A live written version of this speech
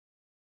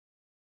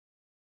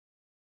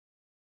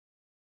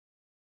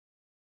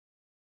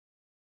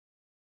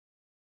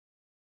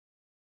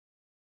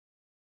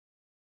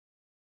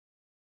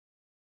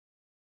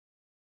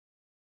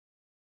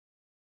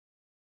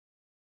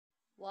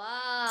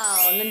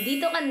Wow!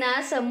 Nandito ka na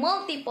sa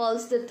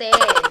multiples to 10.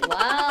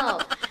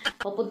 Wow!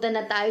 Papunta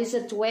na tayo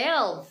sa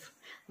 12.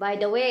 By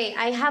the way,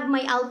 I have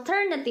my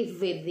alternative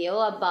video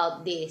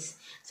about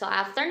this. So,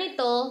 after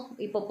nito,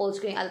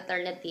 ipopost ko yung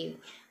alternative.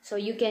 So,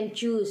 you can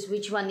choose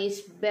which one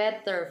is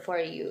better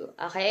for you.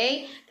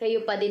 Okay?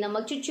 Kayo pa din ang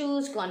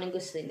mag-choose kung anong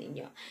gusto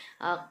ninyo.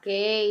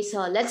 Okay,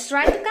 so let's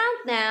try to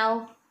count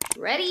now.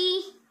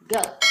 Ready?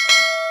 Go!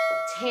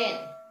 10,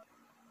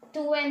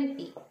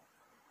 20,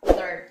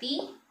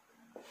 30,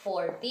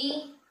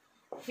 40,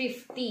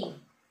 50,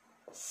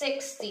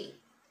 60,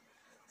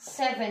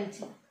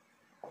 70,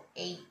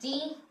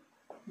 80,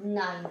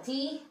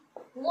 90,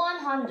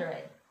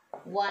 100,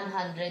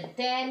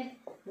 110,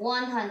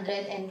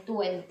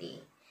 120.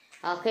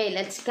 Okay,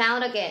 let's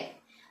count again.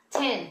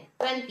 10,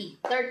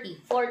 20, 30,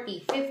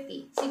 40,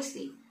 50,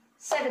 60,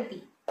 70,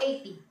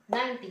 80,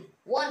 90,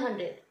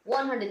 100,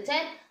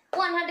 110,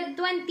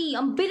 120.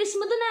 Ang bilis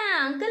mo doon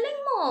ah. Ang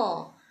galing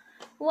mo.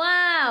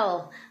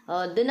 Wow!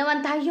 Doon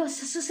naman tayo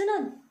sa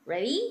susunod.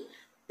 Ready?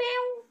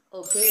 Pew!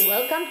 Okay,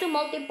 welcome to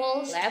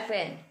multiples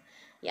 11.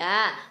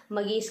 Yeah,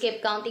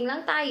 mag-skip counting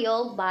lang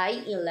tayo by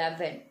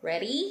 11.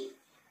 Ready?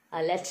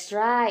 Let's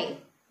try.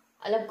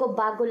 Alam ko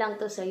bago lang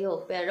to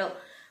sa'yo, pero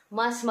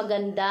mas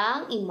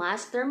magandang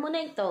i-master mo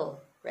na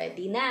ito.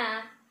 Ready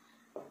na?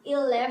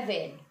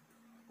 11,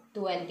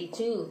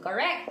 22,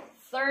 correct?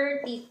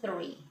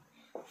 33,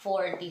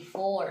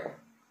 44,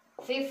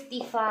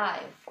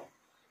 55,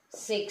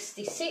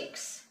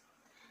 66,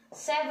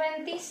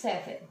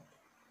 77,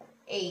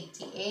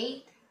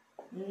 88,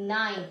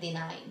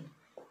 99,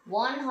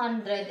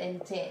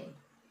 110,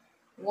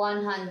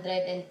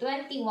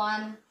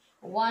 121,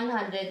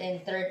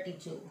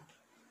 132.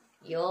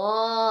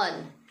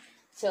 Yon.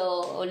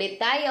 So, ulit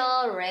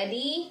tayo.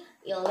 Ready?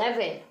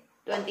 11,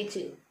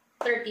 22,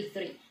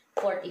 33,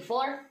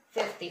 44,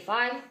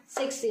 55,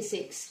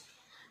 66.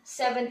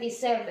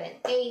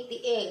 77,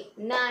 88,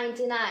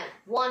 99,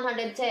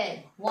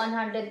 110,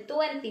 121,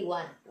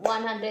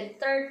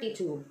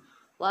 132.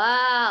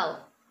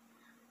 Wow!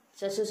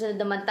 Sa susunod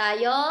naman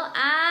tayo,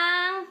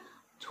 ang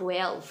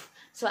 12.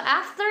 So,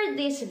 after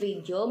this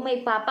video,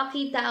 may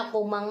papakita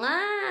ako mga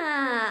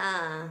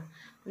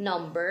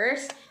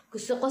numbers.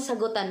 Gusto ko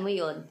sagutan mo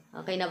yon.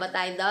 Okay na ba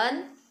tayo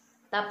doon?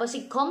 Tapos,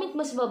 i-comment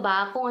mo sa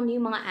baba kung ano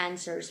yung mga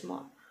answers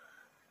mo.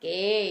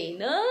 Okay,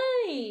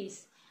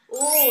 nice!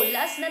 Oh,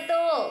 last na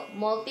to.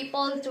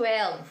 Multiple 12.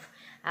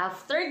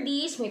 After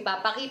this, may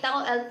papakita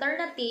ko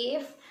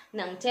alternative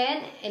ng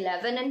 10,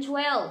 11, and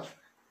 12.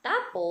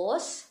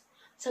 Tapos,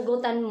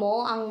 sagutan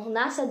mo ang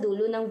nasa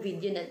dulo ng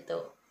video na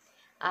to.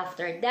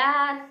 After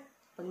that,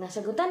 pag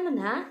nasagutan mo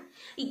na,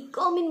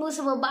 i-comment mo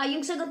sa baba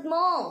yung sagot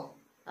mo.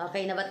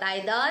 Okay na ba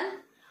tayo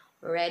doon?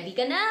 Ready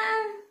ka na?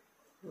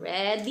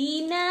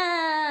 Ready na!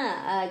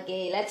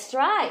 Okay, let's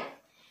try.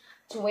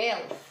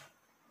 12.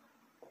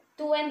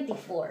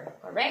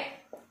 24,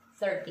 correct?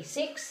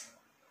 36,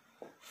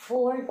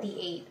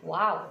 48,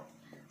 wow.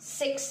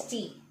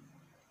 60,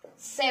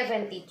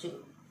 72,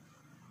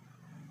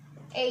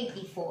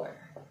 84,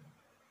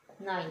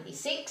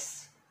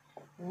 96,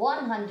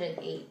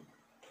 108,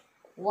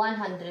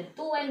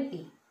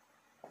 120,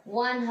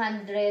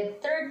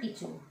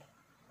 132,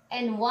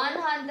 and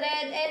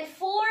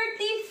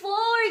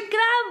 144.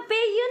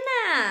 Grabe, yun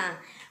na.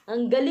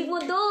 Ang galing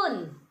mo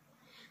dun.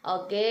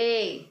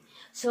 Okay.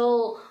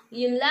 So,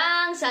 yun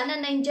lang. Sana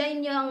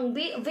na-enjoy nyo ang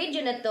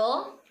video na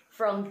to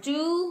from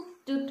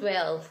 2 to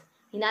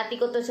 12. Hinati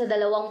ko to sa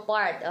dalawang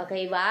part.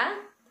 Okay ba?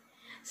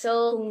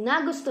 So, kung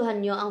nagustuhan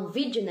nyo ang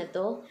video na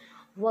to,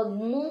 huwag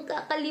mong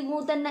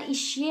kakalimutan na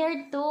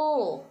i-share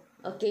to.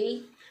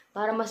 Okay?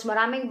 Para mas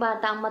maraming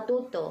bata ang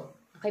matuto.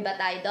 Okay ba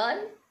tayo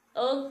doon?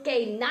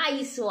 Okay,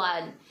 nice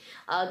one.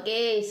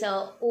 Okay,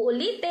 so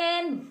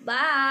uulitin.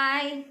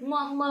 Bye.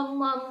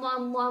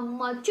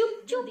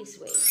 Chup chup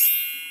this way.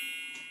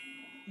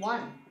 1,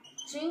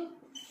 2,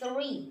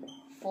 3,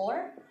 4,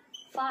 5,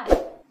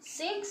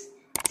 6,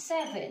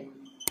 7,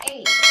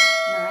 8, 9,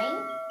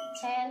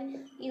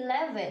 10,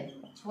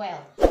 11, 12.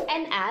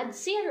 And add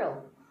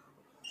 0.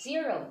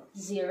 0,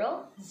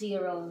 0, 0,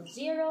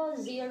 0, 0,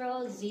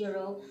 0,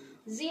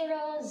 0,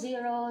 0,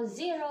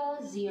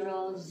 0,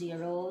 0,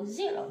 0,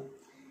 0.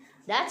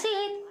 That's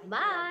it.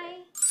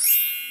 Bye.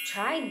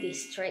 Try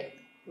this trick.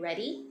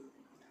 Ready?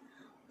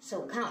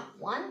 So count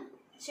 1,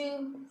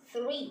 2,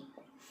 3,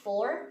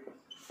 4,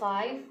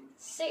 5,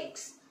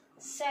 6,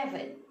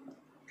 7,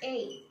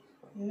 8,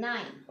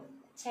 9,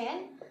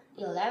 10,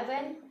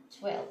 11,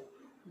 12.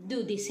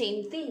 Do the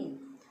same thing.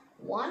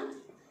 1,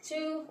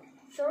 2,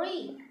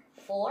 3,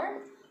 4,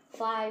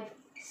 5,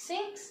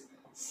 6,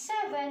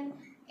 7,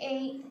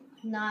 8,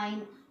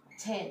 9,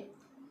 10.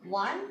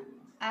 1,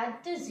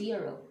 add to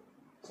 0.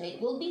 So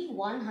it will be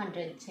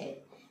 110.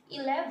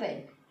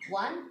 11,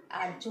 1,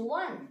 add to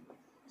 1.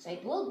 So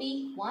it will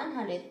be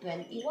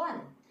 121.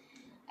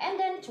 And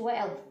then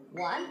 12,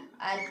 1,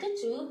 add to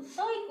 2,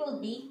 so it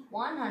will be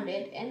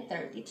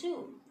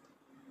 132.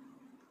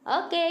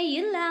 Okay,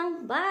 yun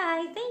lang.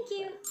 Bye. Thank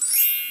you.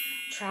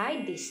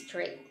 Try this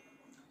trick.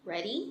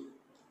 Ready?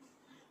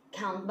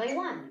 count by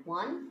 1.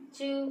 1,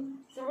 2,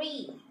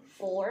 3,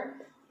 4,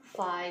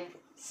 5,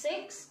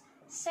 6,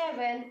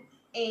 7,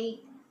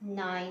 8,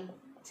 9,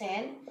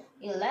 10,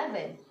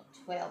 11,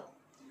 12.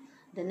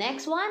 The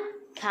next one,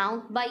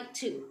 count by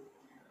 2.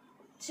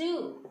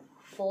 2,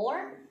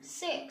 4,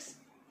 6,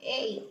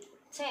 8,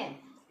 10.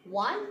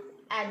 1,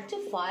 add to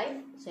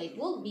 5, so it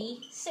will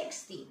be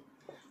 60.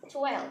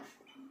 12.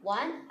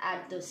 1,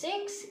 add to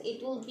 6,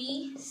 it will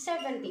be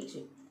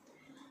 72.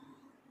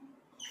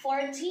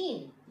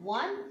 14.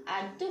 1,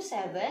 add to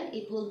 7,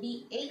 it will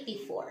be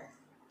 84.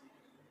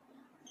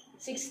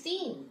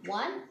 16.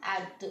 1,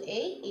 add to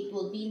 8, it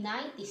will be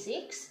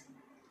 96.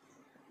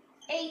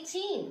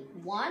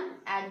 18. 1,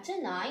 add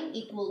to 9,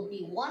 it will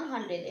be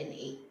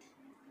 108.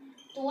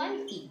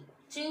 20.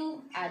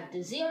 2, add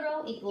to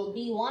 0, it will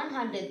be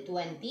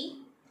 120.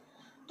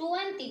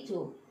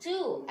 22.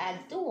 2,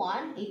 add to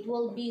 1, it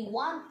will be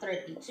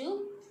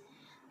 132.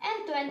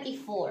 And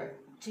 24.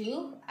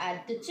 2,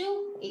 add to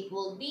 2, it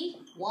will be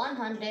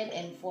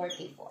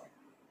 144.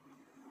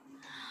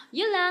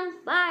 Yun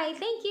lang. Bye.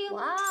 Thank you.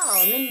 Wow,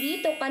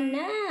 nandito ka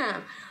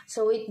na.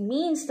 So, it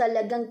means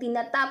talagang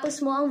tinatapos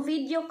mo ang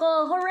video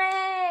ko.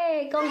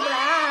 Hooray!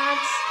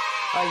 Congrats!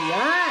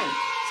 Ayan.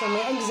 So,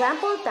 may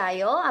example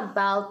tayo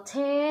about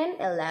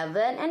 10,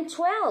 11, and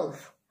 12.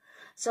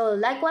 So,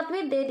 like what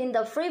we did in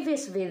the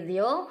previous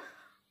video,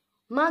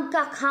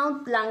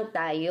 magka-count lang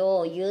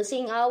tayo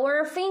using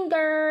our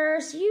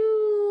fingers.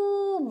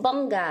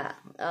 Bongga.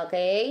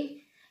 Okay?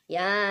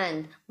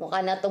 Yan.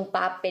 Mukha na tong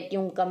puppet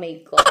yung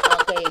kamay ko.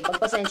 Okay.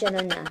 Pagpasensya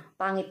na.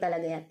 Pangit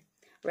talaga yan.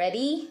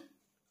 Ready?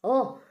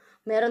 Oh,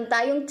 meron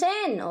tayong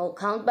 10. Oh,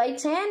 count by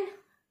 10.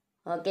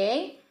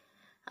 Okay?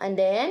 And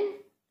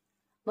then,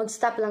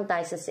 mag-stop lang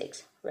tayo sa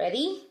 6.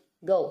 Ready?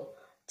 Go.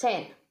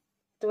 10,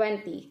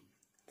 20,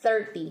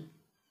 30,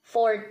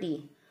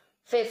 40,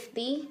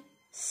 50,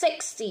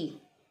 60.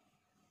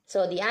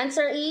 So, the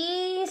answer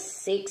is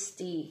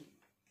 60.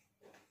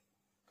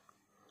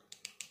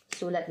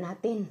 Sulat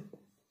natin.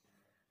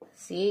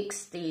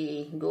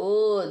 60.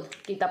 Good.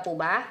 Kita po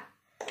ba?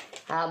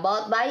 How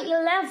about by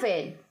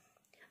 11?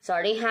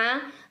 Sorry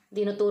ha.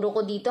 Dinuturo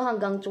ko dito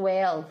hanggang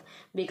 12.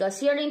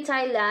 Because here in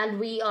Thailand,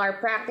 we are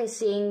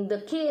practicing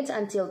the kids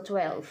until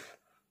 12.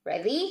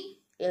 Ready?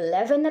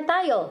 11 na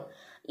tayo.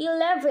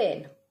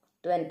 11,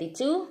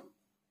 22,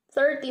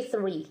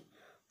 33,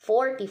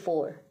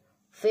 44,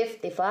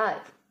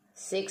 55,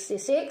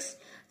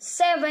 66,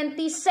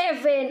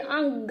 77.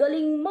 Ang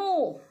galing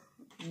mo!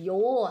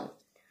 Yun.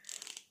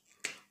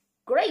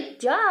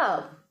 Great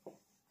job!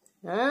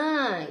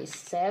 Nice.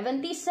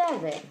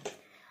 77.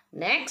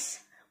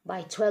 Next,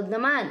 by 12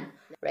 naman.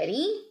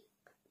 Ready?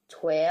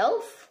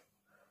 12,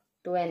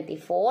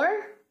 24,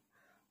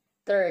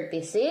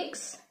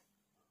 36,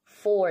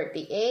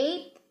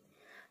 48,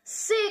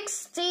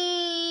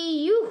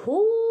 60.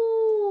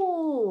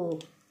 Yuhuu!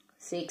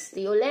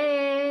 60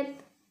 ulit.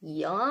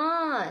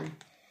 Yan.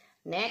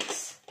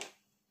 Next.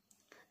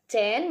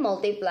 10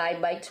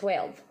 multiplied by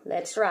 12.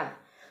 Let's try.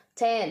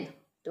 10,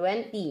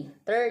 20,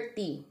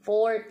 30,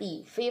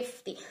 40,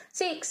 50,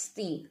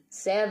 60,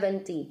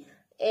 70,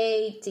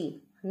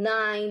 80,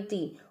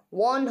 90,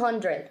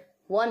 100,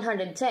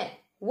 110,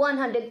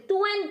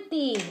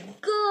 120.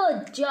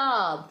 Good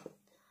job!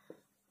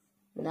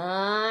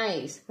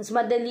 Nice. Mas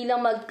madali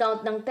lang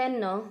mag-count ng 10,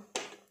 no?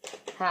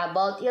 How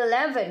about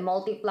 11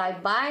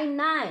 multiplied by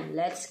 9?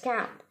 Let's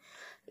count.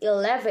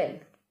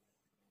 11,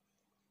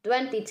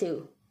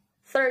 22,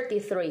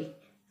 33,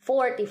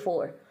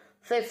 44,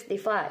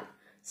 55,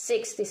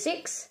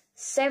 66,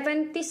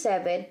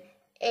 77,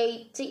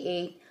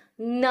 88,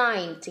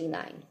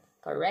 99.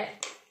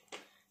 Correct?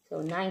 So,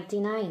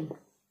 99.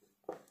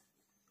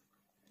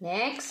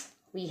 Next,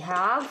 we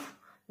have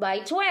by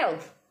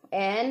 12.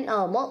 And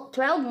 12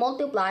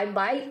 multiplied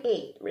by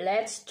 8.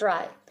 Let's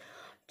try.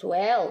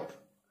 12,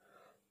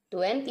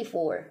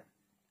 24,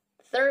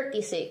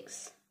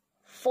 36,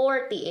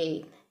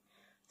 48,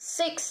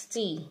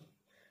 60,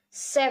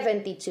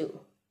 72,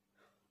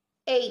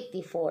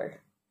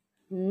 84,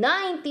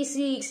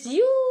 96.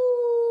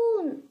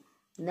 Yun!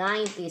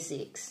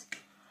 96.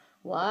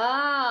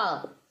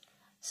 Wow!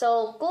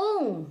 So,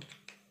 kung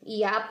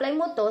i-apply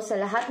mo to sa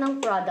lahat ng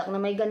product na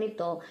may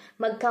ganito,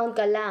 mag-count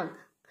ka lang.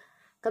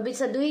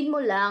 Kabisaduhin mo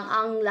lang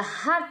ang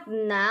lahat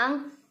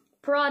ng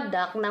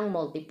product ng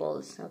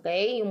multiples.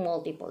 Okay? Yung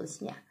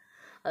multiples niya.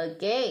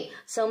 Okay?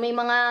 So, may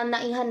mga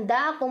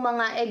naihanda akong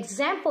mga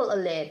example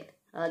ulit.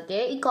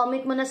 Okay?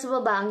 I-comment mo na sa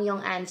baba ang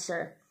iyong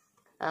answer.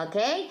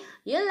 Okay?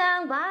 Yun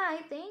lang.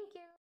 Bye! Thank you.